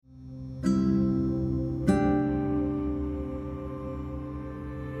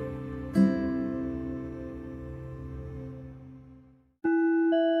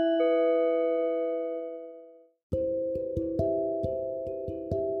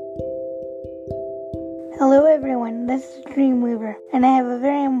Hello everyone, this is Dreamweaver, and I have a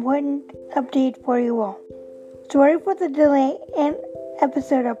very important update for you all. Sorry for the delay in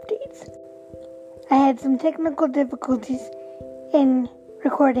episode updates. I had some technical difficulties in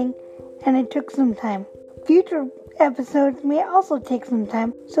recording, and it took some time. Future episodes may also take some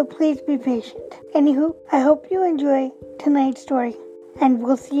time, so please be patient. Anywho, I hope you enjoy tonight's story, and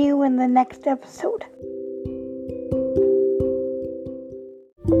we'll see you in the next episode.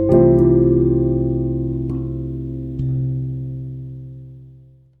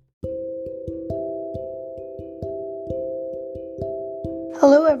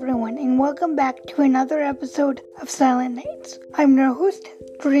 Hello everyone, and welcome back to another episode of Silent Nights. I'm your host,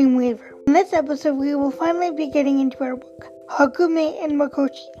 Dreamweaver. In this episode, we will finally be getting into our book, Hakume and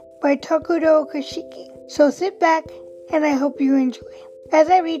Makochi, by Takudo Kashiki. So sit back, and I hope you enjoy. As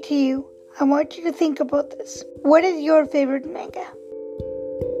I read to you, I want you to think about this. What is your favorite manga?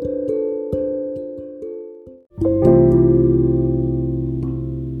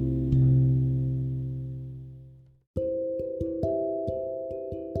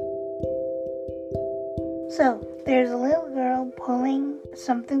 So, there's a little girl pulling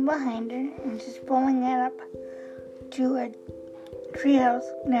something behind her, and she's pulling it up to a treehouse.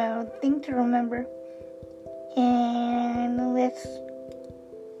 Now, thing to remember in this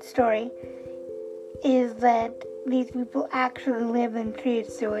story is that these people actually live in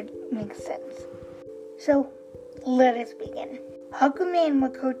trees, so it makes sense. So, let us begin. Hakume and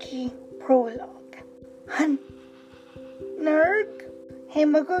Makochi Prologue. Nerd? Hey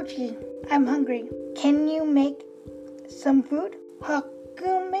Makochi, I'm hungry. Can you make some food?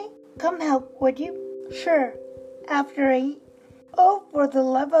 Hakume, come help, would you? Sure, after I eat. Oh, for the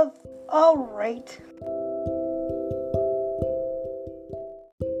love of... All right.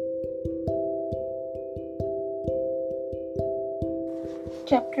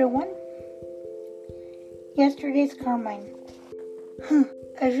 Chapter 1. Yesterday's Carmine.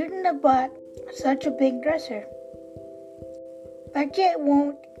 I shouldn't have bought such a big dresser. Bet you it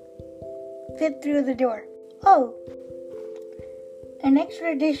won't fit through the door. Oh, an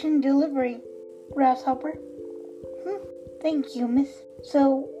extra edition delivery, Grasshopper. Thank you, miss.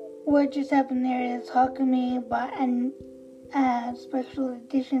 So, what just happened there is Hakume bought a special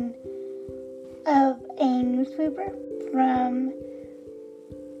edition of a newspaper from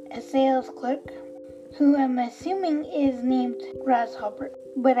a sales clerk, who I'm assuming is named Grasshopper,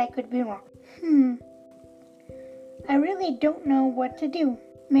 but I could be wrong. I really don't know what to do.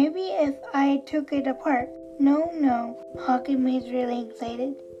 Maybe if I took it apart. No. Hakume's really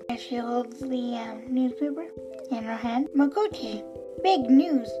excited as she holds the newspaper in her hand. Makochi, big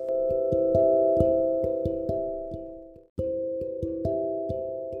news.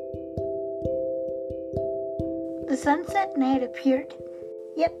 The sunset night appeared.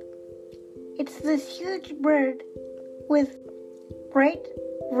 Yep, it's this huge bird with bright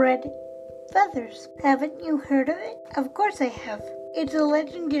red feathers. Haven't you heard of it? Of course I have. It's a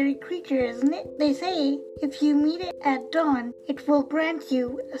legendary creature, isn't it? They say if you meet it at dawn, it will grant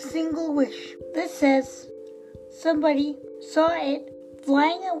you a single wish. This says somebody saw it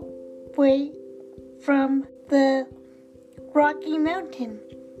flying away from the Rocky Mountain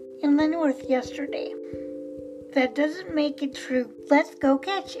in the north yesterday. That doesn't make it true. Let's go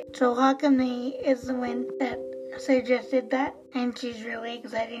catch it. So Hakume is the one that suggested that, and she's really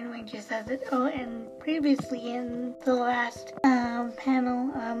excited when she says it. Oh, and previously in the last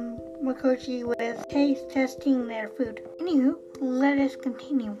panel, Makochi was taste testing their food. Anywho, let us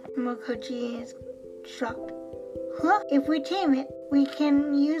continue. Makochi is shocked. If we tame it, we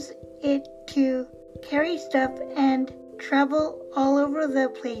can use it to carry stuff and travel all over the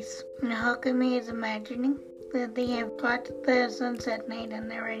place. And Hakume is imagining that they have got the sunset night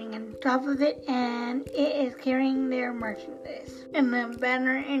and they're riding on top of it, and it is carrying their merchandise. And the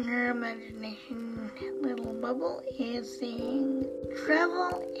banner in her imagination little bubble is saying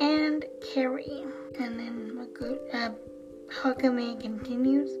travel and carry. And then Hakume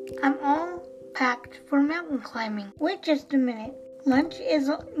continues, I'm all packed for mountain climbing. Wait just a minute. Lunch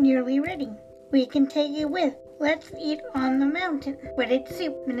is nearly ready. We can take it with. Let's eat on the mountain. But it's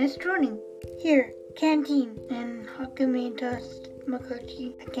soup, minestrone. Here, canteen. And Hakume tossed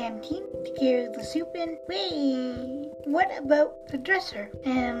Makochi a canteen to carry the soup in. Wait, what about the dresser?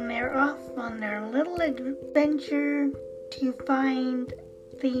 And they're off on their little adventure to find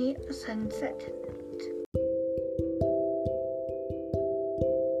the sunset.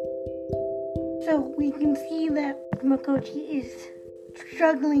 So we can see that Makochi is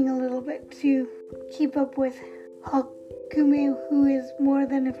struggling a little bit to keep up with Hakume, who is more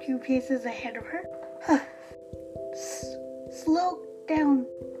than a few paces ahead of her. Slow down.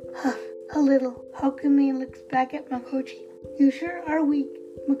 A little. Hakume looks back at Makochi. You sure are weak,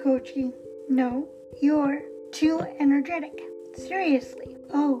 Makochi. No, you're too energetic. Seriously.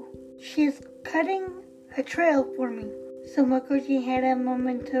 Oh, she's cutting a trail for me. So Makochi had a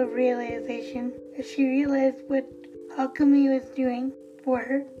moment of realization as she realized what Hakume was doing for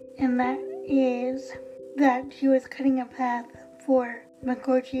her, and that is that she was cutting a path for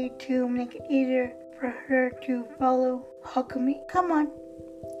Makochi to make it easier for her to follow Hakume. Come on,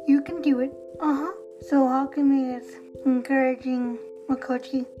 you can do it. So Hakume is encouraging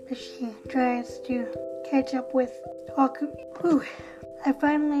Makochi as she tries to catch up with Hakume. Whew, I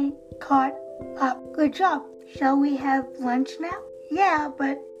finally caught up. Good job. Shall we have lunch now? Yeah,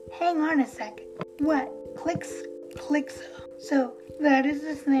 but hang on a second. What? Clicks, clicks. So that is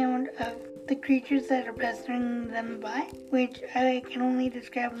the sound of the creatures that are passing them by, which I can only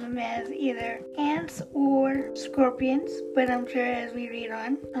describe them as either ants or scorpions, but I'm sure as we read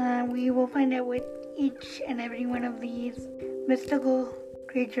on, we will find out what each and every one of these mystical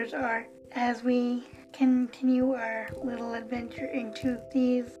creatures are as we continue our little adventure into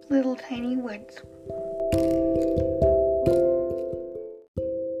these little tiny woods.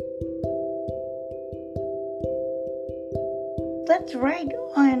 Let's ride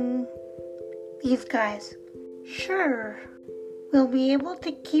on these guys. Sure. We'll be able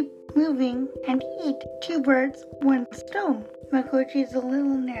to keep moving and eat 2 birds, 1 stone. Makochi's a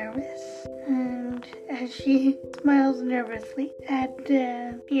little nervous, and as she smiles nervously at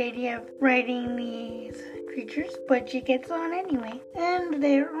the idea of riding these creatures, but she gets on anyway. And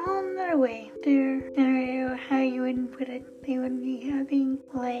they're on their way. I don't know how you would put it. They would be having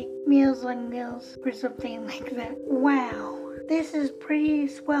like Meals on Wheels or something like that. Wow. This is pretty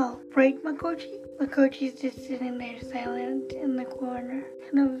swell, right, Makochi? Makochi's just sitting there silent in the corner,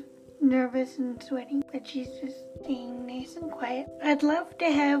 kind of nervous and sweating, but she's just staying nice and quiet. I'd love to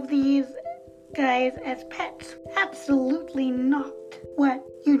have these guys as pets. Absolutely not. What,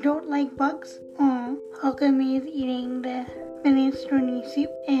 you don't like bugs? Hakume is eating the minestrone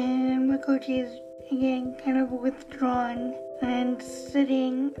soup, and Makochi is again kind of withdrawn and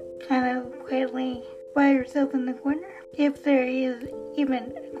sitting kind of quietly by herself in the corner. If there is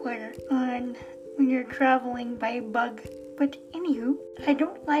even a corner on when you're traveling by bug. But anywho, I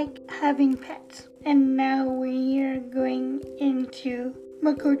don't like having pets. And now we are going into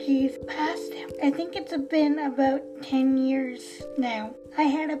Makochi's past. I think it's been about 10 years now. I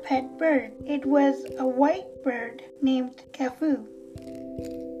had a pet bird. It was a white bird named Kafu.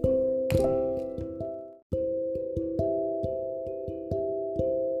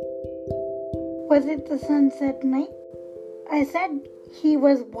 Was it the sunset night? I said he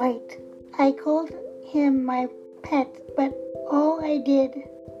was white. I called him my pet, but all I did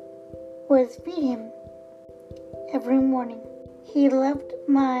was feed him every morning. He loved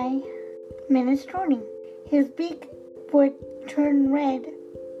my minestrone. His beak would turn red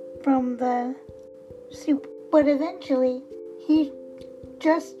from the soup, but eventually he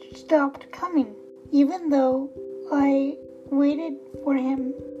just stopped coming, even though I waited for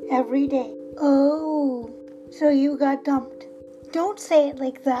him every day. Oh, so you got dumped. Don't say it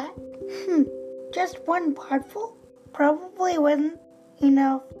like that. Just 1 potful? Probably wasn't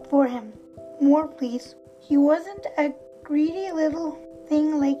enough for him. More, please. He wasn't a greedy little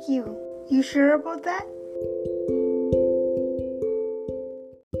thing like you. You sure about that?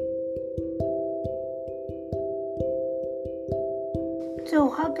 So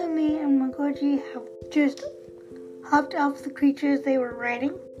Hakume and Makochi have just hopped off the creatures they were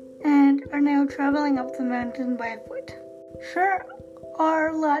riding and are now traveling up the mountain by foot. Sure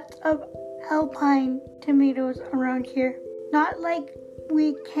are lots of alpine tomatoes around here. Not like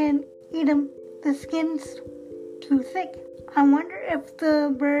we can eat them. The skin's too thick. I wonder if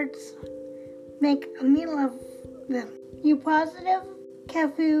the birds make a meal of them. You positive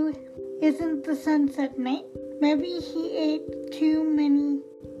Kafu isn't the sunset night? Maybe he ate too many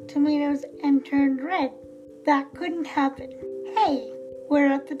tomatoes and turned red. That couldn't happen. Hey,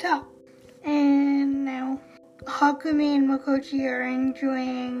 we're at the top. And now Hakume and Makochi are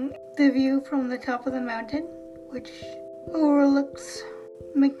enjoying the view from the top of the mountain, which overlooks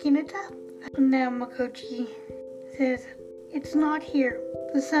Makinata. And now Makochi says, it's not here.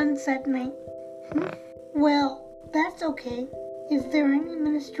 The sunset night. Well, that's okay. Is there any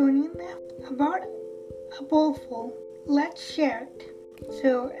minestrone left? About a bowlful. Let's share it.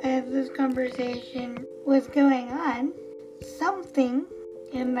 So as this conversation was going on, something,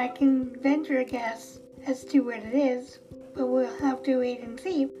 and I can venture a guess as to what it is, but we'll have to wait and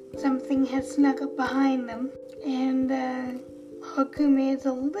see. Something has snuck up behind them, and Hakume is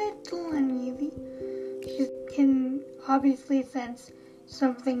a little uneasy. She can obviously sense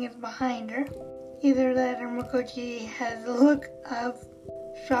something is behind her. Either that or Makochi has a look of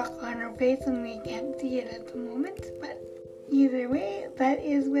shock on her face and we can't see it at the moment, but either way, that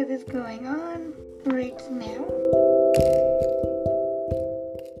is what is going on right now.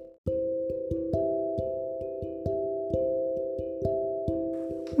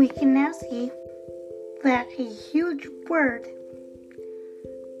 We can now see that a huge bird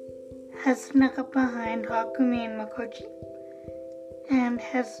has snuck up behind Hakume and Makochi and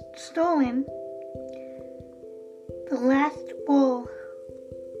has stolen the last bowl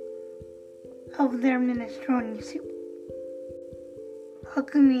of their minestrone soup.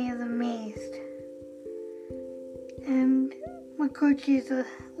 Hakume is amazed, and Makochi is a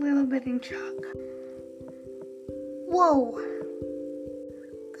little bit in shock. Whoa!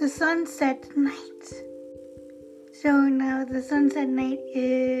 The sunset night. So now the sunset night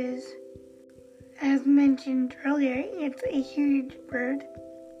is, as mentioned earlier, it's a huge bird.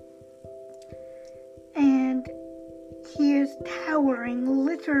 And he is towering,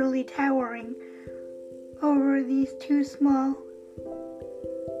 literally towering, over these two small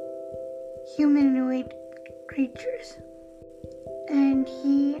humanoid creatures. And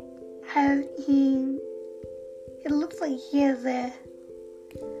it looks like he has a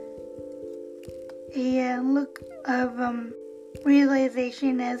look of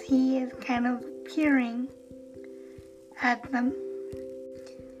realization as he is kind of peering at them.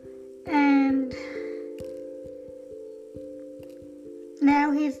 And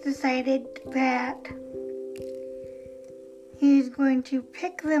now he's decided that he's going to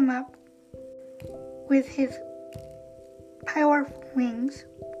pick them up with his powerful wings.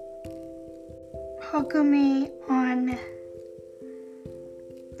 Hakume on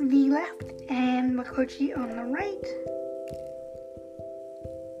the left and Makochi on the right.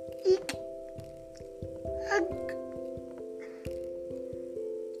 Eek! Ugh!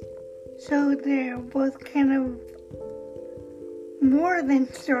 So they're both kind of more than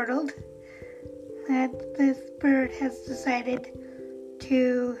startled that this bird has decided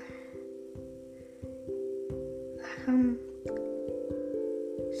to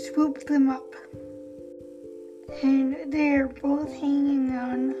swoop them up. And they're both hanging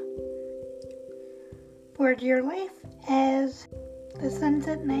on for dear life as the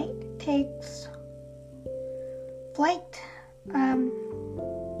sunset night takes flight.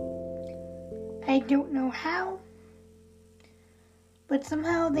 I don't know how, but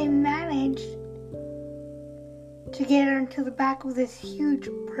somehow they managed to get onto the back of this huge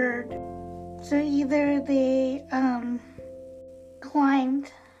bird. So either they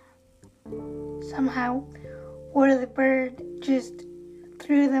climbed somehow, or the bird just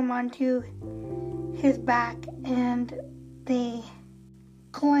threw them onto his back and they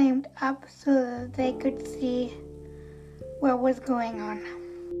climbed up so that they could see what was going on.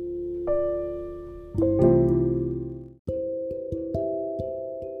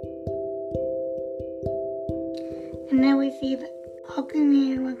 And now we see that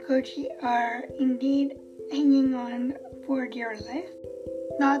Hakume and Makochi are indeed hanging on for dear life.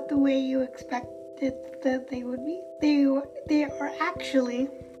 Not the way you expected that they would be. They are actually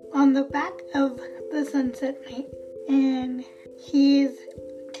on the back of the sunset night, and he is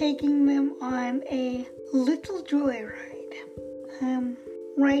taking them on a little joyride.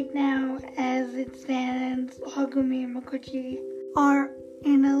 Right now, as it stands, Hakume and Makochi are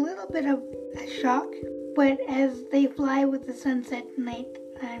in a little bit of a shock, but as they fly with the sunset night,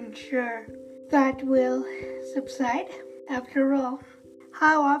 I'm sure that will subside. After all,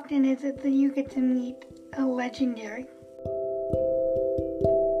 how often is it that you get to meet a legendary?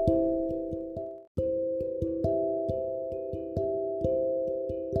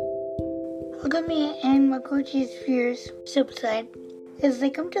 Hakume and Makochi's fears subside as they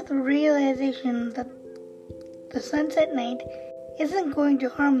come to the realization that the sunset night isn't going to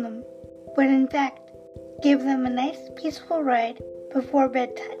harm them, but in fact give them a nice peaceful ride before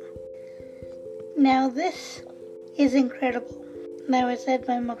bedtime. Now this is incredible. That was said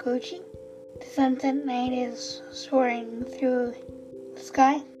by Makochi. The sunset night is soaring through the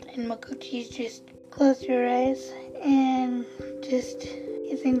sky, and Makochi's just closed her eyes and just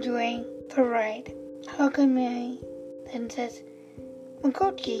is enjoying the ride. Hakume then says,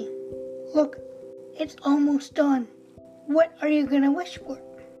 Makochi, look, it's almost dawn. What are you gonna wish for?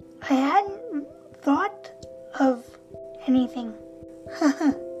 I hadn't thought of anything.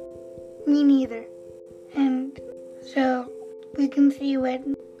 Me neither. And so we can see what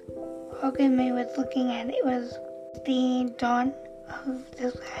Hakume was looking at. It was the dawn of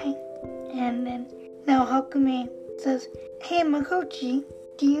the sky. And then now Hakume says, Hey Makochi,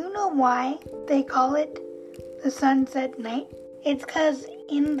 do you know why they call it the sunset night? It's because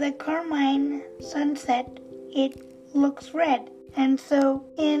in the carmine sunset, it looks red. And so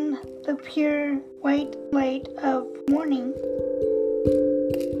in the pure white light of morning,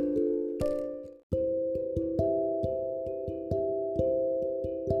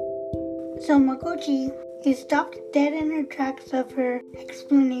 so Makochi is stopped dead in her tracks of her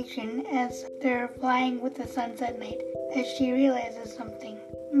explanation as they're flying with the sunset night, as she realizes something.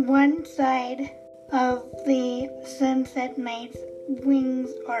 One side of the sunset night's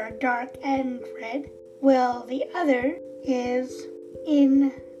wings are dark and red, while the other is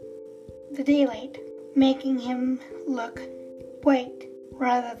in the daylight, making him look white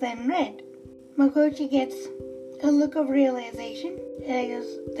rather than red. Makochi gets a look of realization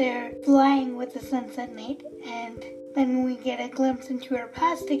as they're flying with the sunset night, and then we get a glimpse into her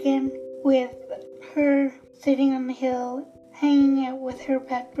past again with her sitting on the hill, hanging out with her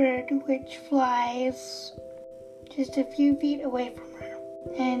pet bird, which flies just a few feet away from her.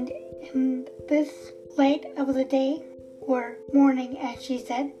 And in this light of the day, or morning as she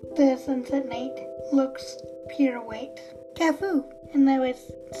said, the sunset night looks pure white. Kafu! And that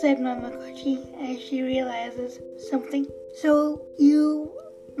was said Makochi as she realizes something. So you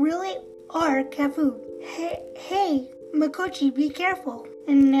really are Kafu. Hey, Makochi, be careful.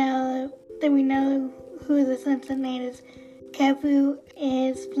 And now that we know who the sunset night is, Kafu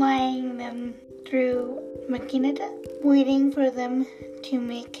is flying them through Makinata, waiting for them to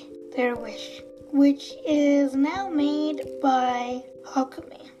make their wish, which is now made by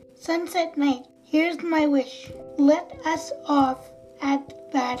Hakume. Sunset night, here's my wish. Let us off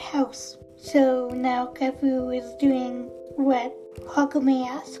at that house. So now Kafu is doing what Hakume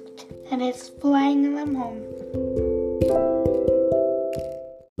asked and is flying them home.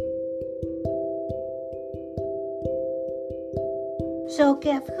 So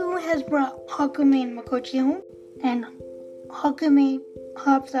Kafu has brought Hakume and Makochi home, and Hakume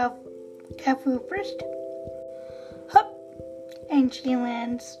hops off Kafu first. Hop! And she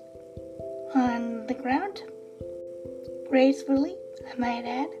lands on the ground. Gracefully, I might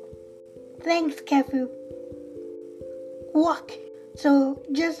add. Thanks, Kafu. Walk! So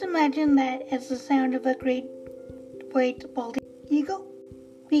just imagine that as the sound of a great white bald eagle,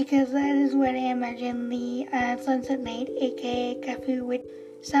 because that is what I imagine the sunset night, aka Kafu, would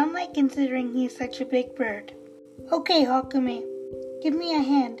sound like, considering he's such a big bird. Okay, Hakume, give me a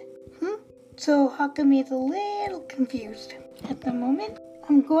hand. So Hakume is a little confused at the moment.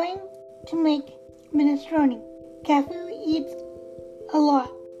 I'm going to make minestrone. Kafu eats a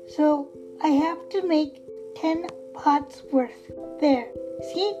lot, so I have to make 10 pots worth. There,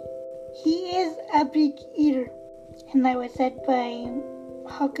 see? He is a big eater. And that was said by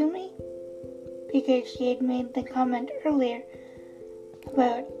Hakume because she had made the comment earlier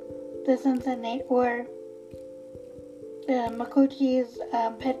about the sunset night, or Makochi's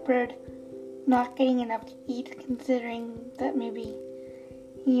pet bird not getting enough to eat, considering that maybe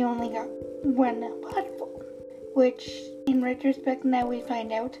he only got one potful, which in retrospect now we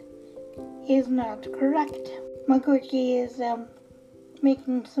find out is not correct. Makochi is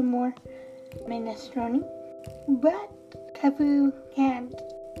making some more minestrone, but Kafu can't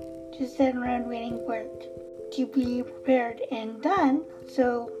just sit around waiting for it to be prepared and done.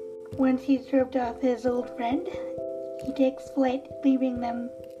 So once he's dropped off his old friend, he takes flight, leaving them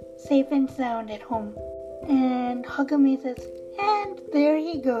safe and sound at home. And Hakume says, and there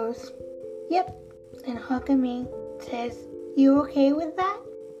he goes. Yep. And Hakume says, you okay with that?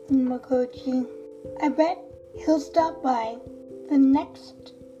 And Makochi, I bet he'll stop by the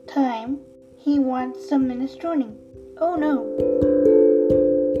next time he wants some minestrone. Oh no.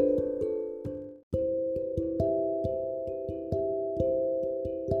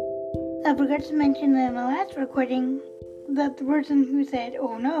 I forgot to mention in the last recording that the person who said,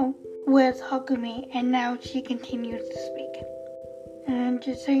 oh no, was Hakume, and now she continues to speak. And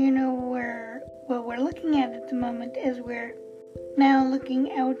just so you know, what we're looking at the moment is we're now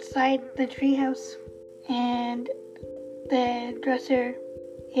looking outside the treehouse, and the dresser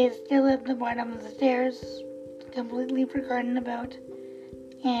is still at the bottom of the stairs, completely forgotten about,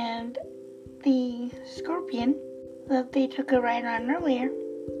 and the scorpion that they took a ride on earlier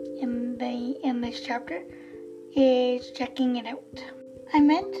in this chapter is checking it out. I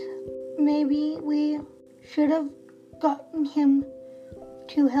meant maybe we should have gotten him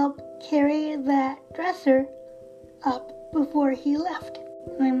to help carry that dresser up before he left.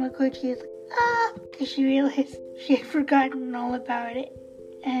 And then Makochi is like, because she realized she had forgotten all about it,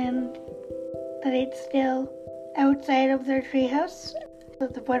 and that it's still outside of their treehouse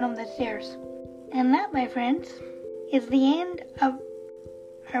at the bottom of the stairs. And that, my friends, is the end of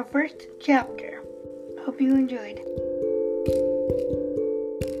our first chapter. Hope you enjoyed.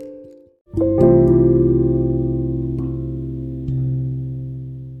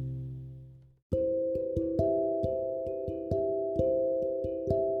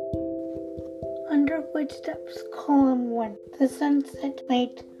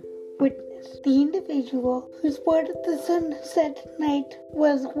 night witness. The individual who spotted the sunset night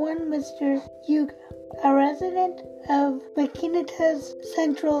was one Mr. Yuga, a resident of Makinata's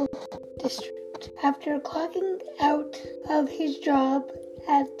Central District. After clocking out of his job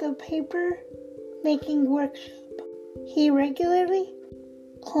at the paper-making workshop, he regularly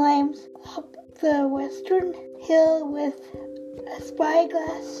climbs up the western hill with a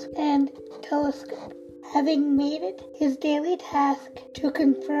spyglass and telescope, having made it his daily task to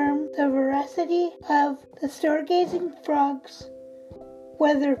confirm the veracity of the stargazing frog's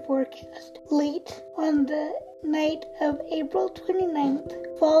weather forecast. Late on the night of April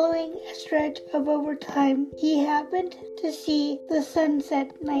 29th, following a stretch of overtime, he happened to see the sunset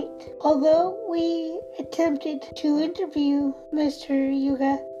night. Although we attempted to interview Mr.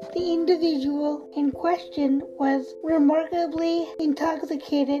 Yuga, the individual in question was remarkably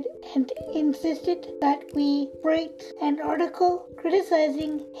intoxicated and insisted that we write an article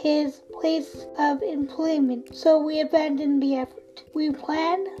criticizing his place of employment, so we abandoned the effort. We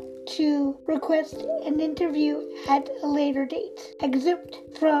plan to request an interview at a later date. Excerpt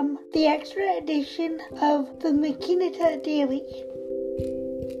from the extra edition of the Makinata Daily.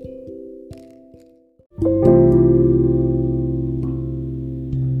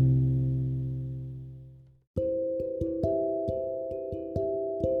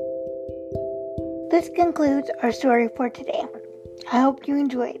 This concludes our story for today. I hope you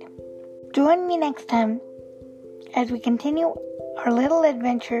enjoyed. Join me next time as we continue our little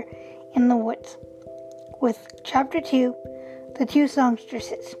adventure in the woods with Chapter 2, The Two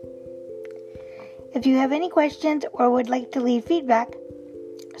Songstresses. If you have any questions or would like to leave feedback,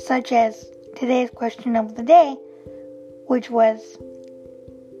 such as today's question of the day, which was,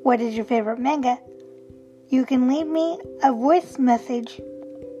 what is your favorite manga? You can leave me a voice message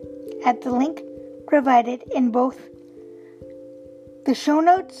at the link provided in both the show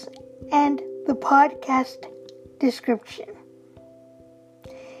notes and the podcast description.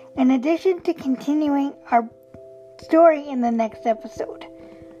 In addition to continuing our story in the next episode,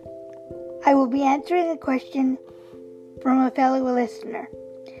 I will be answering a question from a fellow listener,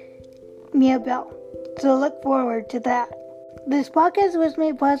 Mia Bell, so look forward to that. This podcast was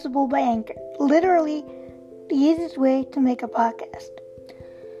made possible by Anchor, literally the easiest way to make a podcast.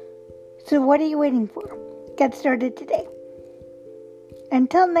 So what are you waiting for? Get started today.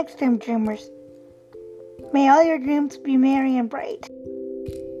 Until next time, dreamers, may all your dreams be merry and bright.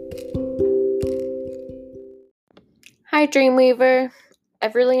 Hi, Dreamweaver.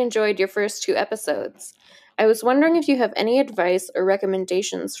 I've really enjoyed your first 2 episodes. I was wondering if you have any advice or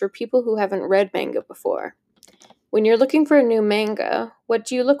recommendations for people who haven't read manga before. When you're looking for a new manga, what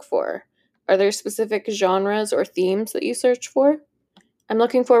do you look for? Are there specific genres or themes that you search for? I'm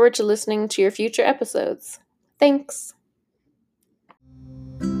looking forward to listening to your future episodes. Thanks!